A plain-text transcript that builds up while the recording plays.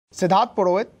Siddharth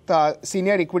Purohit,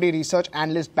 Senior Equity Research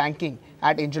Analyst Banking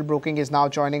at Angel Broking is now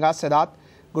joining us. Siddharth,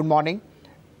 good morning.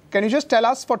 Can you just tell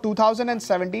us for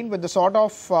 2017, with the sort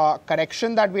of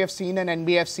correction that we have seen in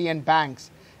NBFC and banks,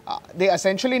 they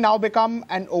essentially now become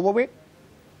an overweight?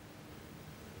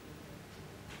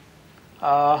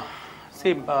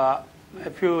 If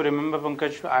you remember,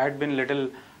 Pankaj, I had been little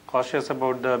cautious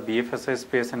about the BFSI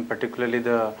space and particularly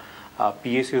the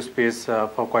PSU space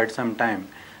for quite some time.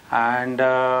 And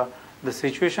the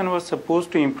situation was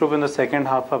supposed to improve in the second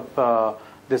half of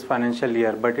this financial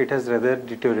year, but it has rather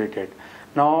deteriorated.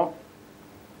 Now,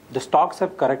 the stocks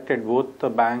have corrected, both the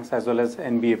banks as well as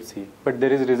NBFC, but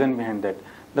there is reason behind that.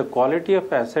 The quality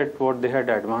of asset, what they had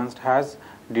advanced, has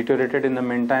deteriorated in the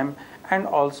meantime, and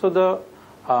also the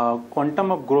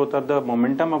quantum of growth or the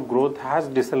momentum of growth has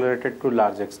decelerated to a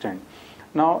large extent.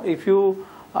 Now, if you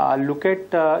look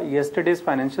at yesterday's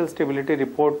financial stability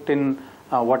report in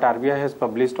what RBI has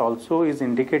published also is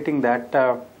indicating that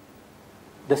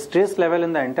the stress level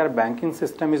in the entire banking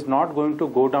system is not going to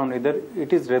go down either.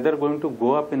 It is rather going to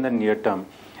go up in the near term.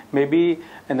 Maybe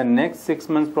in the next 6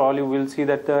 months, probably we'll see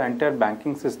that the entire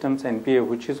banking system's NPA,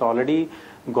 which is already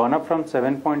gone up from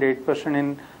 7.8%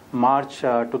 in March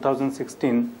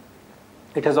 2016,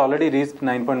 it has already reached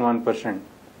 9.1%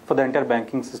 for the entire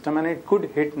banking system, and it could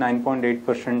hit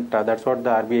 9.8%. That's what the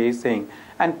RBI is saying,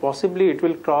 and possibly it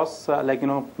will cross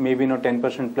maybe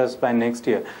 10% plus by next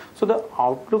year. So the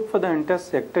outlook for the entire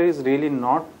sector is really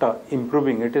not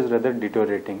improving. It is rather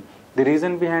deteriorating. The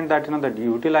reason behind that, the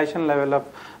utilization level of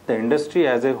the industry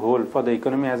as a whole, for the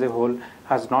economy as a whole,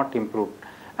 has not improved.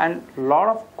 And a lot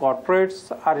of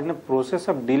corporates are in a process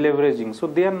of deleveraging. So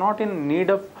they are not in need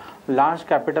of large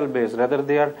capital base. Rather,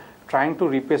 they are trying to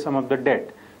repay some of the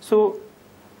debt. So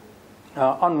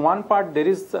on one part, there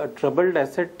is a troubled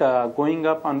asset going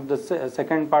up. On the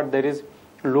second part, there is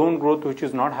loan growth, which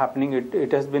is not happening.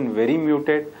 It has been very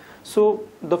muted. So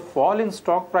the fall in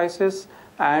stock prices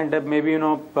and maybe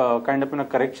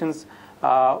corrections is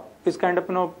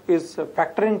is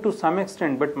factoring to some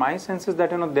extent. But my sense is that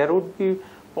there would be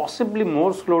possibly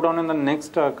more slowdown in the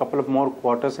next couple of more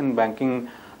quarters in banking,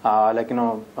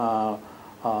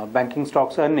 banking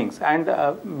stocks earnings. And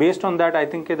based on that, I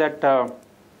think that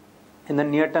in the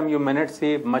near term, you may not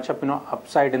see much of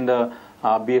upside in the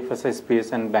BFSI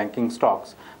space and banking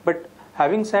stocks. But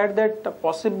having said that,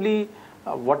 possibly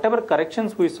whatever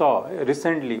corrections we saw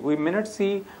recently, we may not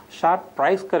see sharp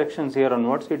price corrections here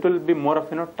onwards. It will be more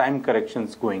of time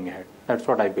corrections going ahead. That's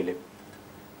what I believe.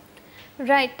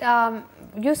 Right.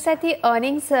 You said the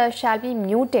earnings shall be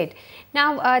muted.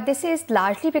 Now, this is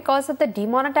largely because of the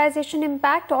demonetization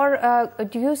impact, or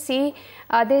do you see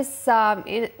this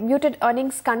muted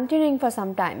earnings continuing for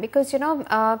some time? Because,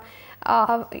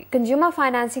 consumer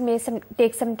financing may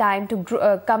take some time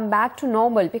to come back to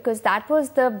normal, because that was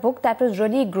the book that was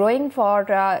really growing for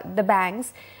the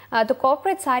banks. The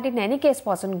corporate side, in any case,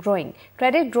 wasn't growing.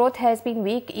 Credit growth has been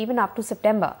weak even up to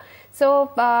September.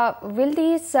 So, will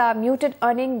these muted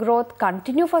earning growth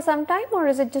continue for some time, or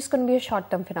is it just going to be a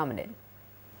short-term phenomenon?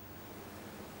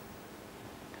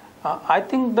 I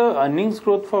think the earnings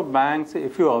growth for banks,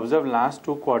 if you observe last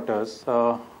 2 quarters,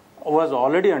 was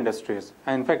already under stress.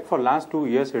 In fact, for last 2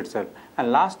 years itself.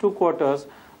 And last 2 quarters,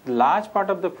 large part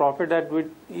of the profit that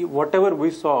whatever we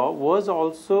saw was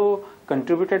also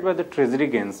contributed by the treasury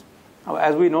gains.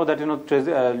 As we know that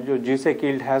G-Sec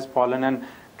yield has fallen, and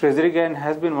treasury gain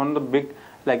has been one of the big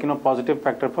positive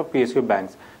factor for PSU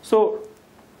banks. So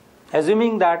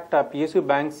assuming that PSU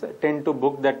banks tend to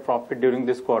book that profit during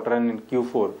this quarter and in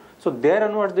Q4, so there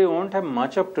onwards they won't have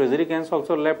much of treasury gains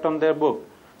also left on their book.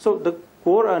 So the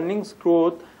core earnings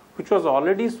growth, which was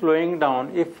already slowing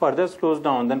down, if further slows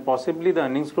down, then possibly the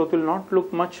earnings growth will not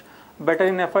look much better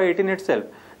in FY18 itself.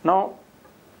 Now,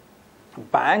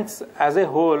 banks as a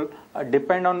whole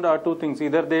depend on the 2 things.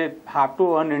 Either they have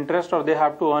to earn interest or they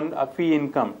have to earn a fee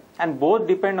income, and both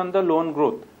depend on the loan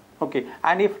growth. Okay,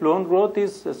 and if loan growth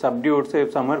is subdued, say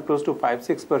somewhere close to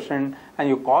 5-6%, and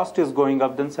your cost is going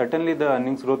up, then certainly the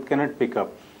earnings growth cannot pick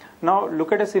up. Now,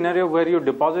 look at a scenario where your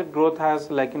deposit growth has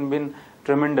been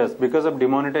tremendous because of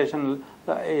demonetization.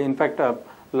 In fact, a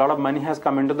lot of money has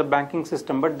come into the banking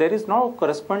system, but there is no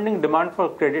corresponding demand for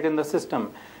credit in the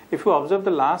system. If you observe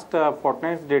the last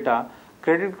fortnight's data,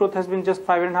 credit growth has been just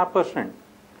 5.5%.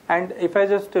 And if I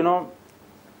just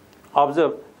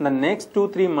observe in the next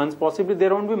 2-3 months, possibly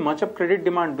there won't be much of credit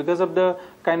demand because of the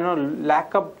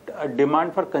lack of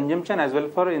demand for consumption as well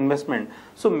for investment.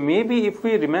 So maybe if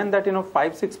we remain that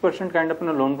 5-6% kind of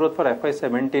loan growth for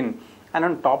FY17, and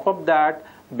on top of that,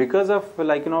 because of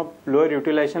lower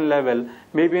utilization level,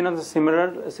 maybe the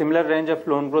similar range of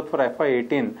loan growth for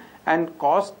FY18, and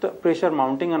cost pressure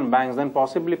mounting on banks, then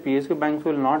possibly PSU banks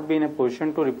will not be in a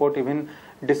position to report even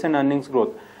decent earnings growth.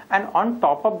 And on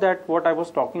top of that, what I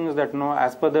was talking is that,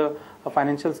 as per the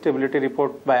financial stability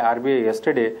report by RBI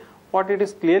yesterday, what it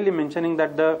is clearly mentioning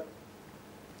that the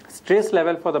stress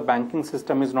level for the banking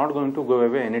system is not going to go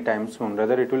away anytime soon,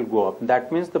 rather it will go up.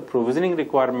 That means the provisioning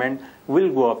requirement will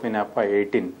go up in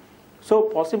FY18. So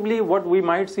possibly what we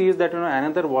might see is that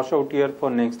another washout year for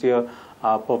next year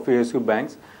for PSU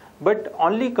banks. But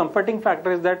only comforting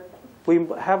factor is that we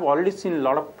have already seen a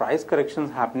lot of price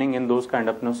corrections happening in those kind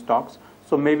of stocks.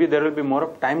 So maybe there will be more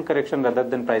of time correction rather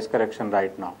than price correction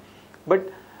right now. But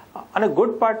on a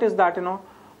good part is that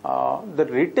the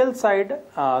retail side,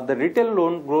 the retail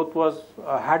loan growth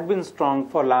had been strong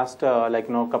for last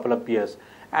couple of years,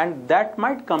 and that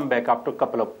might come back after a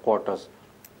couple of quarters,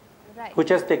 right, which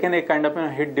has taken a kind of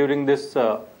hit during this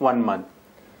 1 month.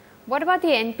 What about the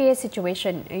NPA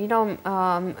situation?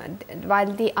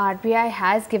 While the RBI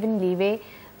has given leeway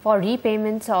for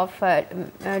repayments of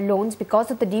loans because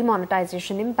of the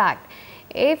demonetization impact,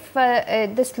 if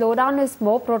the slowdown is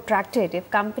more protracted, if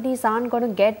companies aren't going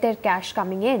to get their cash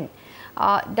coming in,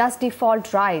 does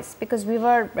default rise? Because we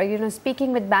were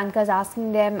speaking with bankers,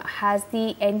 asking them, has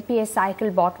the NPA cycle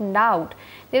bottomed out?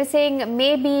 They were saying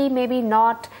maybe, maybe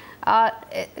not.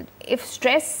 If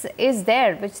stress is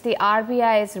there, which the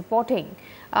RBI is reporting,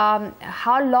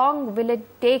 how long will it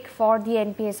take for the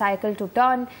NPA cycle to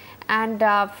turn, and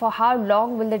for how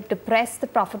long will it depress the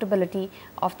profitability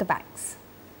of the banks?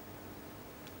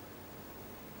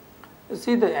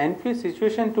 See, the NPA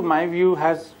situation, to my view,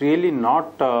 has really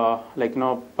not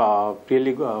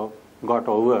really got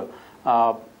over.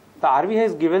 The RBI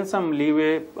has given some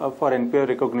leeway for NPA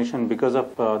recognition because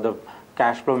of the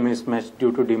cash flow mismatch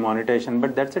due to demonetization,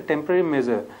 but that's a temporary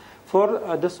measure.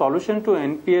 For the solution to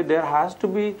NPA, there has to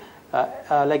be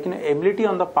ability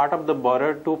on the part of the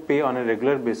borrower to pay on a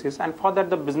regular basis, and for that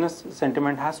the business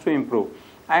sentiment has to improve.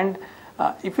 And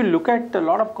if you look at a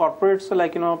lot of corporates,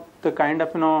 the kind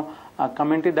of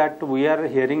commentary that we are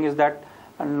hearing is that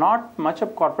not much of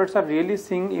corporates are really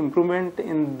seeing improvement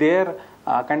in their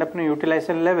kind of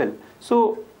utilization level.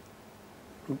 So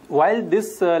while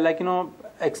this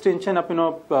extension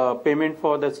of payment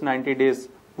for this 90 days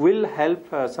will help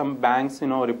some banks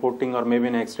reporting or maybe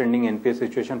extending NPA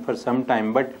situation for some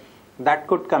time, but that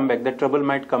could come back, the trouble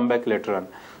might come back later on.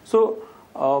 So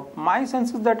my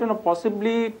sense is that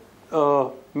possibly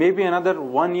maybe another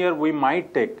 1 year we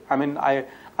might take. I mean,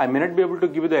 I may not be able to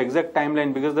give you the exact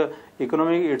timeline because the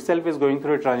economy itself is going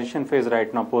through a transition phase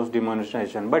right now post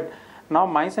demonetization. But now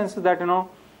my sense is that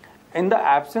in the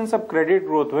absence of credit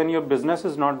growth, when your business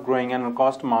is not growing and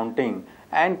cost mounting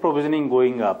and provisioning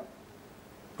going up,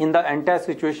 in the entire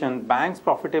situation, banks'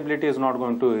 profitability is not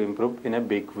going to improve in a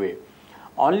big way.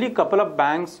 Only couple of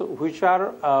banks which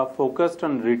are focused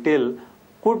on retail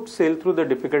could sail through the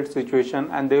difficult situation,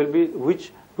 and they will be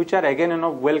which are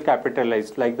again well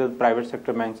capitalized, like the private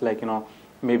sector banks, like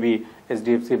maybe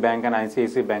SDFC Bank and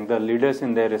ICICI Bank, the leaders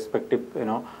in their respective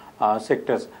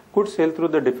sectors, could sail through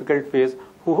the difficult phase,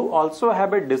 who also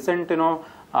have a decent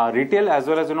retail as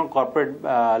well as corporate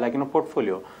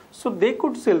portfolio. So they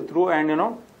could sail through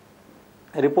and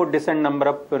report decent number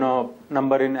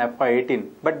in FY18,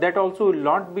 but that also will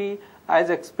not be as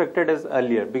expected as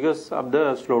earlier because of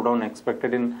the slowdown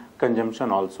expected in consumption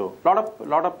also. Lot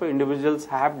of individuals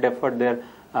have deferred their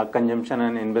consumption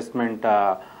and investment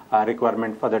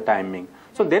requirement for the timing.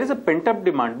 So there is a pent-up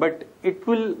demand, but it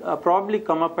will probably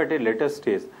come up at a later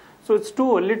stage. So it's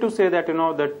too early to say that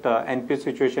that NPA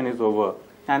situation is over.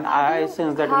 And I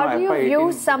sense that how do you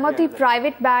view some of the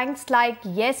private banks like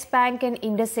Yes Bank and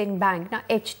IndusInd Bank? Now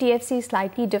HDFC is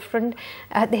slightly different.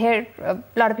 There, a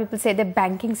lot of people say the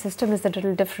banking system is a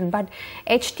little different, but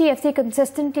HDFC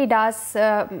consistently does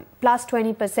plus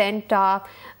 20%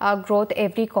 growth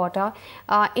every quarter.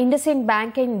 IndusInd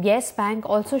Bank and Yes Bank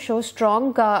also show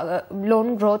strong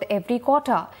loan growth every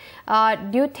quarter.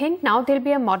 Do you think now there will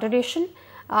be a moderation?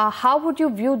 How would you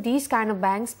view these kind of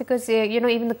banks? Because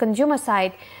even the consumer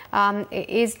side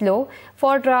is low.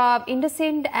 For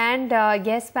IndusInd and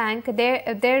Yes Bank,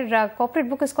 their corporate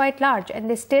book is quite large, and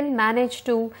they still manage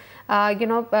to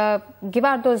give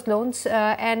out those loans,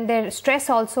 and their stress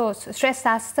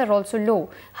assets are also low.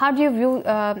 How do you view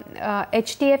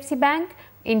HDFC Bank,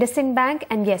 IndusInd Bank,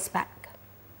 and Yes Bank?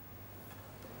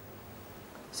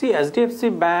 See,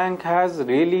 SDFC Bank has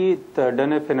really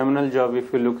done a phenomenal job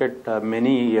if you look at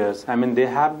many years. I mean, they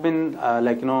have been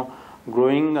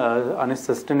growing on a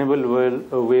sustainable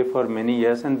way for many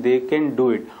years, and they can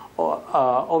do it.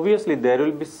 Obviously, there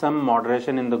will be some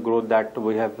moderation in the growth that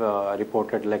we have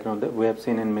reported, we have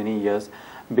seen in many years.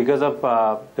 because of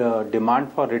the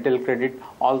demand for retail credit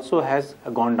also has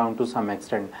gone down to some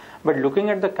extent. But looking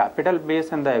at the capital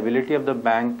base and the ability of the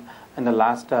bank in the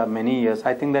last many years,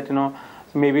 I think that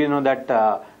maybe that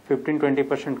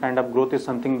 15-20% kind of growth is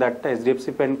something that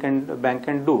HDFC Bank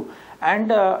can do.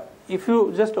 And if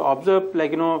you just observe,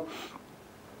 like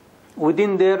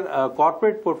within their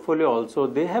corporate portfolio also,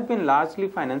 they have been largely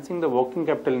financing the working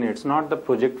capital needs, not the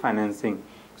project financing.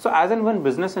 So as and when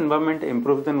business environment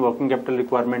improves, then working capital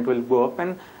requirement will go up,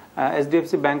 and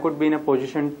HDFC Bank would be in a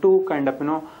position to kind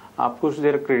of push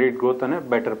their credit growth on a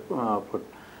better foot.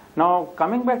 Now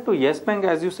coming back to Yes Bank,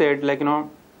 as you said, like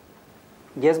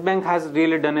Yes Bank has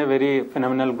really done a very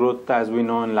phenomenal growth, as we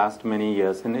know, in last many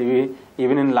years, and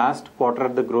even in last quarter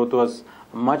the growth was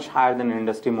much higher than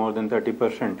industry, more than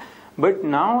 30%. But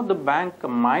now the bank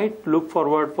might look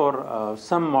forward for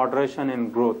some moderation in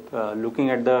growth,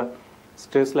 looking at the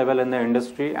stress level in the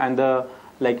industry and the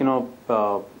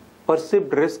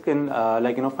perceived risk in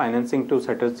financing to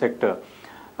certain sector.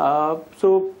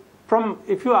 So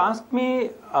if you ask me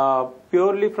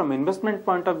purely from investment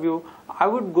point of view, I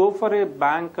would go for a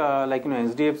bank like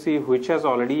HDFC, which has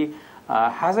already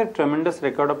has a tremendous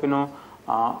record of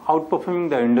outperforming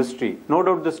the industry. No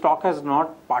doubt the stock has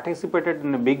not participated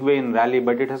in a big way in rally,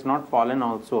 but it has not fallen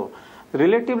also.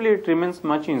 Relatively it remains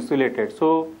much insulated.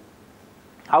 So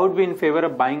I would be in favor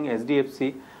of buying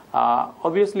HDFC.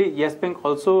 Obviously Yes Bank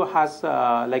also has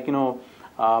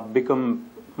become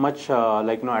much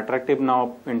attractive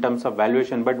now in terms of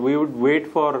valuation, but we would wait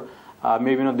for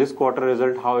maybe this quarter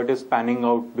result, how it is panning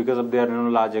out, because of their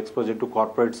large exposure to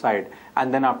corporate side,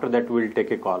 and then after that we'll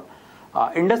take a call.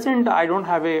 IndusInd, I don't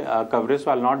have a coverage,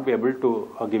 so I'll not be able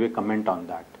to give a comment on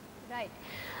that. Right.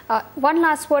 One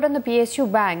last word on the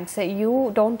PSU banks.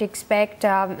 You don't expect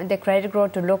the credit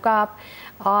growth to look up.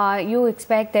 You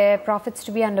expect their profits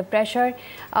to be under pressure.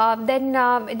 Then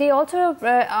they also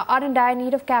are in dire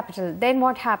need of capital. Then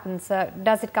what happens?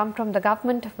 Does it come from the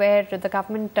government, where the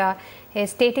government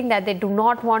is stating that they do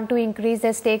not want to increase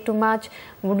their stake too much?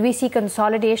 Would we see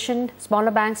consolidation,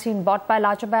 smaller banks being bought by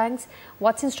larger banks?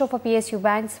 What's in store for PSU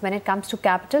banks when it comes to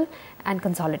capital and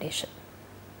consolidation?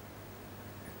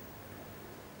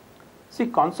 See,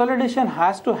 consolidation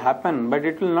has to happen, but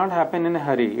it will not happen in a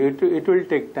hurry. It will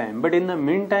take time. But in the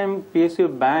meantime,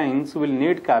 PSU banks will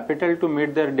need capital to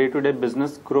meet their day-to-day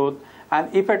business growth, and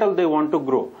if at all they want to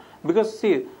grow. Because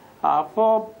see,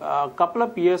 for a couple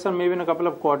of years or maybe in a couple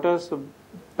of quarters,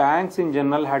 banks in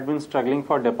general had been struggling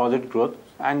for deposit growth,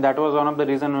 and that was one of the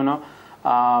reasons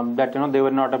that they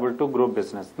were not able to grow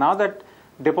business. Now that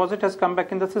deposit has come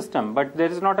back in the system, but there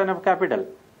is not enough capital.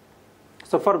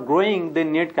 So for growing, they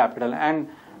need capital, and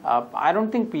I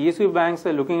don't think PSU banks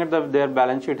are looking at their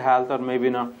balance sheet health or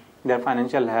maybe their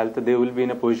financial health. They will be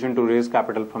in a position to raise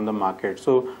capital from the market.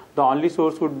 So the only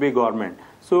source would be government.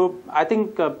 So I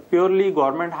think purely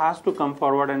government has to come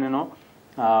forward and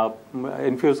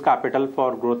infuse capital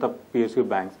for growth of PSU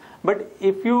banks. But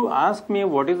if you ask me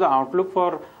what is the outlook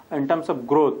for in terms of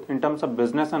growth, in terms of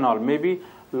business and all, maybe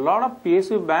a lot of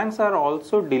PSU banks are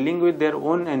also dealing with their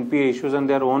own NPA issues and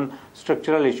their own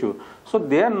structural issue. So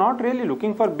they are not really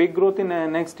looking for big growth in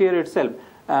next year itself,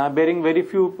 bearing very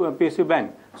few PSU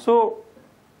banks. So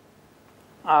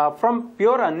from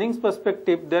pure earnings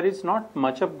perspective, there is not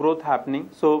much of growth happening.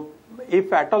 So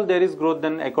if at all there is growth,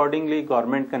 then accordingly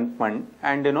government can fund,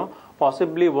 and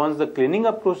possibly once the cleaning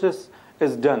up process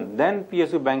is done, then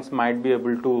PSU banks might be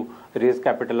able to raise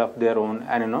capital of their own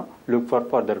and look for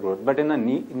further growth. But in the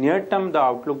near term, the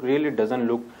outlook really doesn't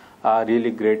look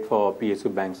really great for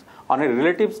PSU banks. On a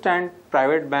relative stand,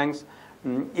 private banks,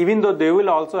 even though they will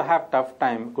also have tough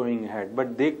time going ahead,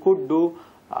 but they could do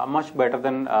much better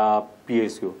than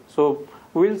PSU. So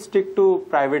we'll stick to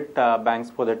private banks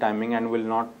for the timing, and will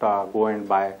not go and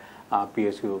buy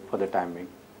PSU for the timing.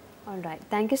 All right.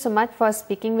 Thank you so much for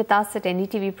speaking with us at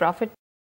NDTV Profit.